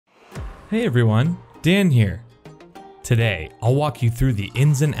Hey everyone, Dan here. Today, I'll walk you through the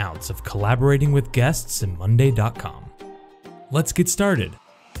ins and outs of collaborating with guests in monday.com. Let's get started.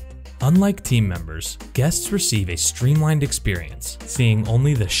 Unlike team members, guests receive a streamlined experience, seeing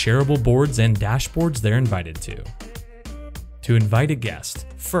only the shareable boards and dashboards they're invited to. To invite a guest,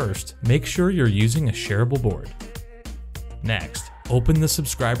 first, make sure you're using a shareable board. Next, open the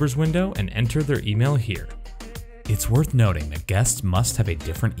subscribers window and enter their email here. It's worth noting that guests must have a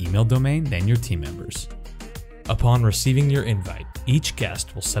different email domain than your team members. Upon receiving your invite, each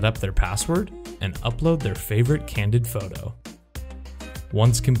guest will set up their password and upload their favorite candid photo.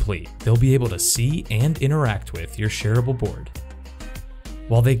 Once complete, they'll be able to see and interact with your shareable board.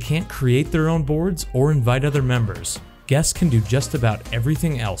 While they can't create their own boards or invite other members, guests can do just about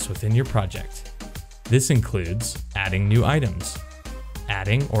everything else within your project. This includes adding new items,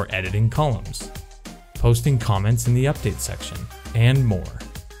 adding or editing columns, posting comments in the update section, and more.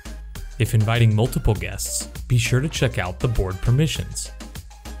 If inviting multiple guests, be sure to check out the board permissions.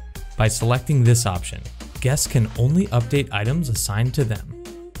 By selecting this option, guests can only update items assigned to them.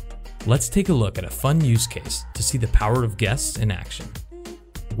 Let's take a look at a fun use case to see the power of guests in action.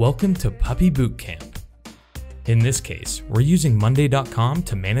 Welcome to Puppy Boot Camp. In this case, we're using monday.com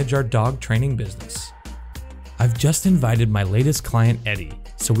to manage our dog training business. I've just invited my latest client, Eddie,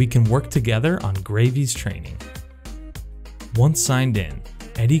 so we can work together on Gravy's training. Once signed in,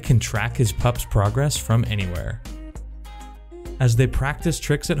 Eddie can track his pup's progress from anywhere. As they practice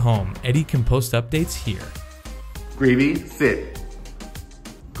tricks at home, Eddie can post updates here. Gravy, sit.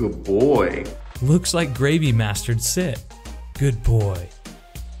 Good boy. Looks like Gravy mastered sit. Good boy.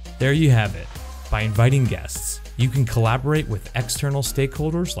 There you have it. By inviting guests, you can collaborate with external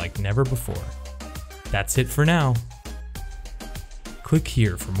stakeholders like never before. That's it for now. Click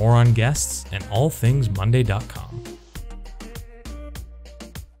here for more on guests and all things monday.com.